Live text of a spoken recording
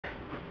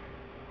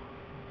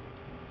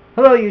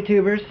Hello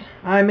YouTubers,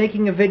 I'm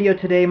making a video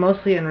today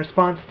mostly in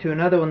response to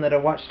another one that I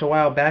watched a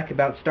while back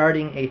about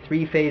starting a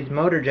three-phase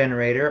motor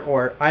generator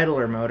or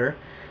idler motor.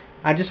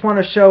 I just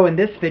want to show in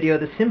this video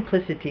the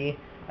simplicity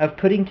of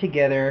putting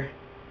together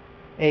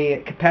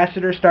a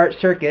capacitor start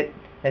circuit,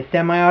 a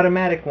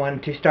semi-automatic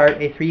one, to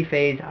start a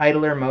three-phase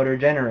idler motor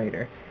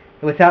generator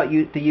without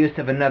the use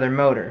of another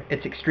motor.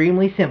 It's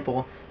extremely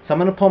simple, so I'm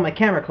going to pull my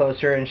camera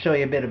closer and show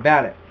you a bit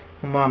about it.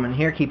 Mom and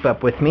here, keep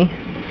up with me.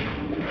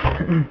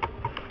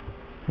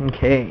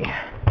 Okay,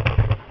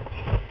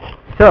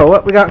 so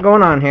what we got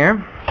going on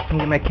here, let me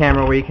get my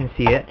camera where you can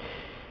see it.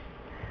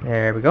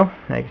 There we go,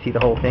 now you can see the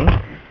whole thing.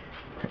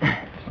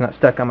 It's not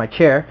stuck on my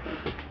chair.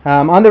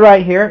 On the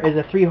right here is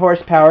a 3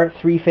 horsepower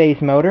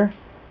 3-phase motor.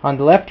 On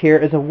the left here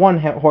is a 1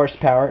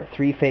 horsepower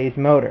 3-phase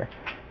motor.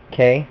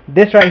 Okay,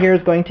 this right here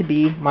is going to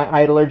be my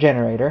idler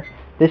generator.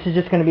 This is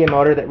just going to be a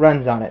motor that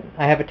runs on it.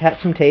 I have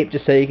attached some tape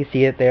just so you can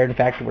see it there, in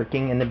fact,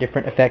 working, and the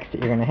different effects that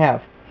you're going to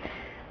have.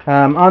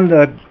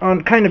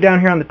 On kind of down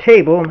here on the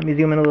table, let me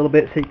zoom in a little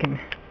bit so you can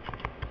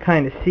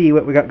kind of see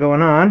what we got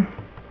going on.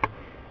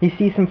 You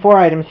see some 4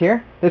 items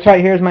here. This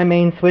right here is my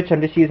main switch. I'm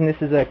just using this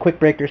as a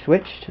quick breaker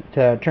switch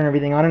to turn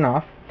everything on and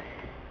off.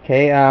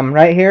 Okay,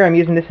 right here I'm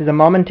using this as a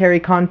momentary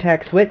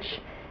contact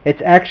switch.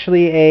 It's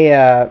actually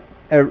a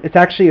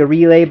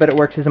relay, but it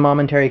works as a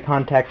momentary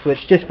contact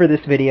switch just for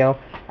this video.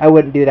 I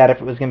wouldn't do that if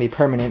it was going to be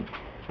permanent.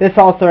 This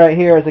also right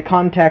here is a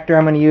contactor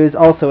I'm going to use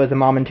also as a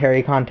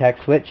momentary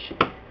contact switch,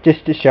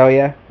 just to show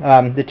you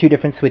the 2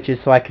 different switches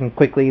so I can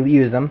quickly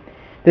use them.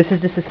 This is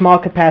just a small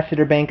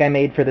capacitor bank I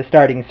made for the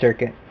starting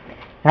circuit.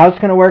 How it's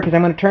going to work is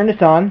I'm going to turn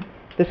this on.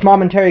 This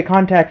momentary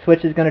contact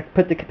switch is going to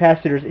put the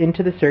capacitors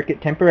into the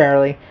circuit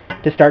temporarily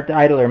to start the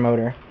idler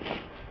motor.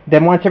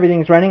 Then once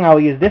everything's running, I'll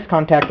use this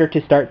contactor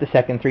to start the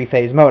second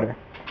 3-phase motor.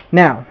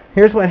 Now,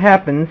 here's what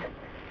happens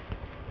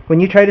when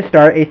you try to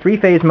start a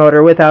 3-phase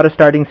motor without a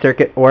starting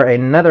circuit or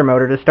another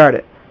motor to start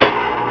it.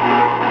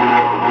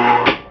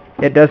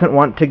 It doesn't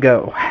want to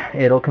go.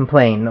 It'll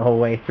complain the whole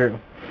way through.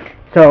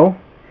 So,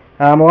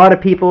 a lot of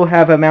people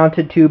have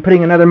amounted to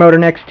putting another motor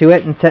next to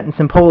it and setting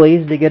some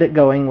pulleys to get it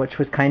going, which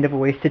was kind of a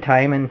waste of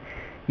time, and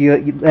you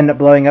end up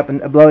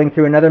blowing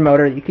through another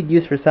motor that you could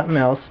use for something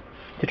else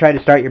to try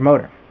to start your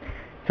motor.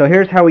 So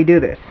here's how we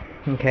do this.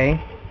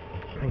 Okay,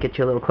 I'll get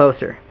you a little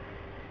closer.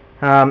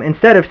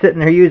 Instead of sitting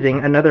there using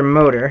another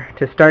motor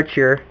to start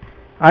your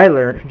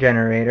idler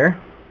generator,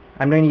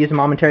 I'm going to use a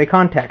momentary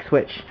contact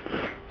switch.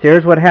 So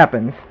here's what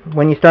happens.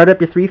 When you start up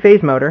your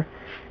 3-phase motor,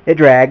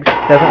 it drags,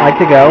 doesn't like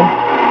to go.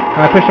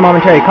 When I push the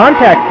momentary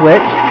contact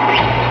switch,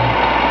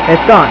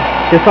 it's gone,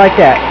 just like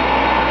that.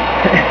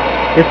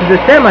 This is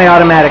a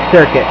semi-automatic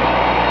circuit.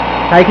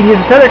 I can use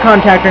this other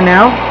contactor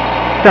now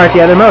to start the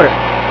other motor.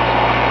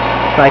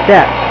 Just like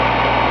that.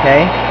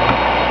 Okay?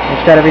 And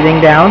shut everything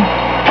down.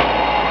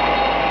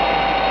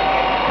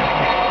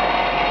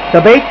 So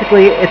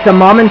basically, it's a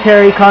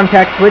momentary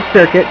contact switch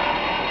circuit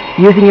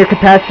using your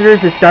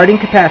capacitors as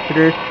starting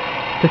capacitors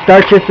to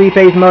start your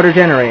 3-phase motor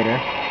generator.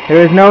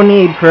 There is no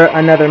need for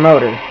another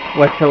motor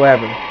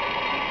whatsoever.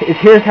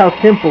 Here's how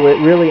simple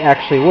it really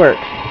actually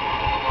works.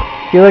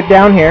 If you look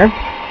down here,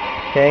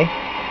 okay,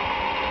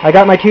 I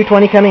got my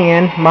 220 coming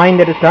in. Mind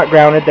that it's not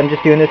grounded. I'm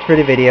just doing this for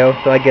the video,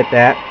 so I get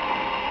that.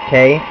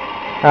 Okay,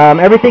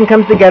 everything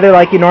comes together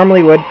like you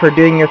normally would for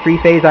doing your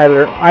 3-phase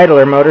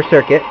idler motor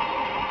circuit,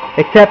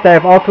 except that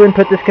I've also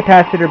input this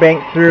capacitor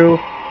bank through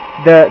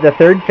the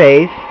 3rd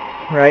phase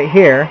right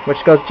here, which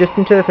goes just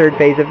into the 3rd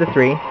phase of the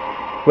 3,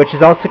 which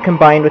is also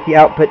combined with the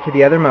output to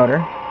the other motor.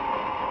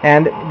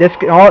 And this,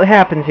 all that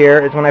happens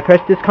here is when I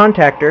press this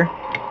contactor,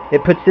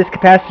 it puts this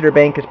capacitor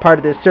bank as part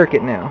of this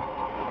circuit now.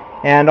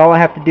 And all I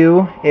have to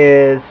do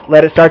is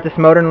let it start this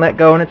motor and let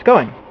go, and it's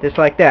going, just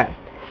like that.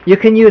 You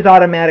can use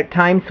automatic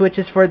time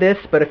switches for this,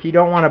 but if you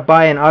don't want to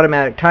buy an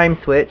automatic time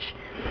switch,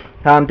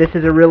 this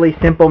is a really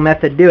simple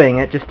method doing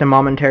it, just a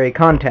momentary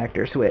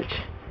contactor switch.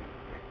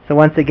 So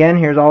once again,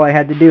 here's all I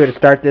had to do to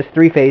start this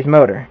 3-phase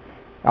motor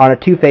on a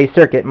 2-phase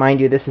circuit. Mind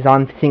you, this is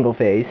on single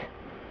phase.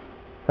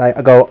 So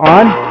I go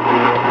on,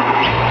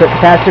 put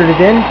capacitors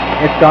in,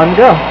 it's gone to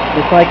go,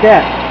 just like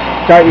that.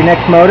 Start your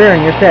next motor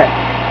and you're set.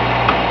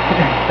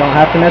 Don't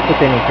have to mess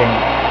with anything.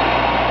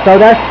 So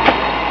that's,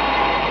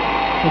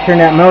 let me turn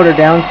that motor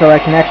down so I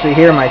can actually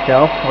hear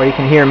myself, or you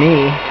can hear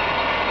me.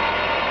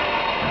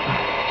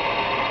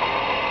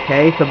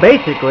 Okay, so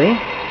basically,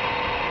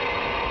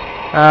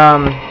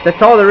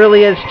 that's all there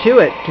really is to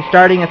it, to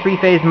starting a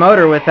 3-phase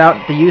motor without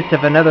the use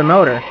of another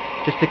motor.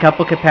 Just a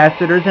couple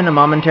capacitors and a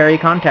momentary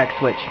contact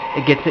switch.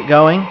 It gets it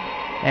going,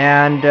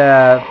 and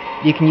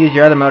you can use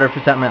your other motor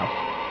for something else.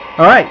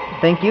 Alright,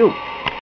 thank you.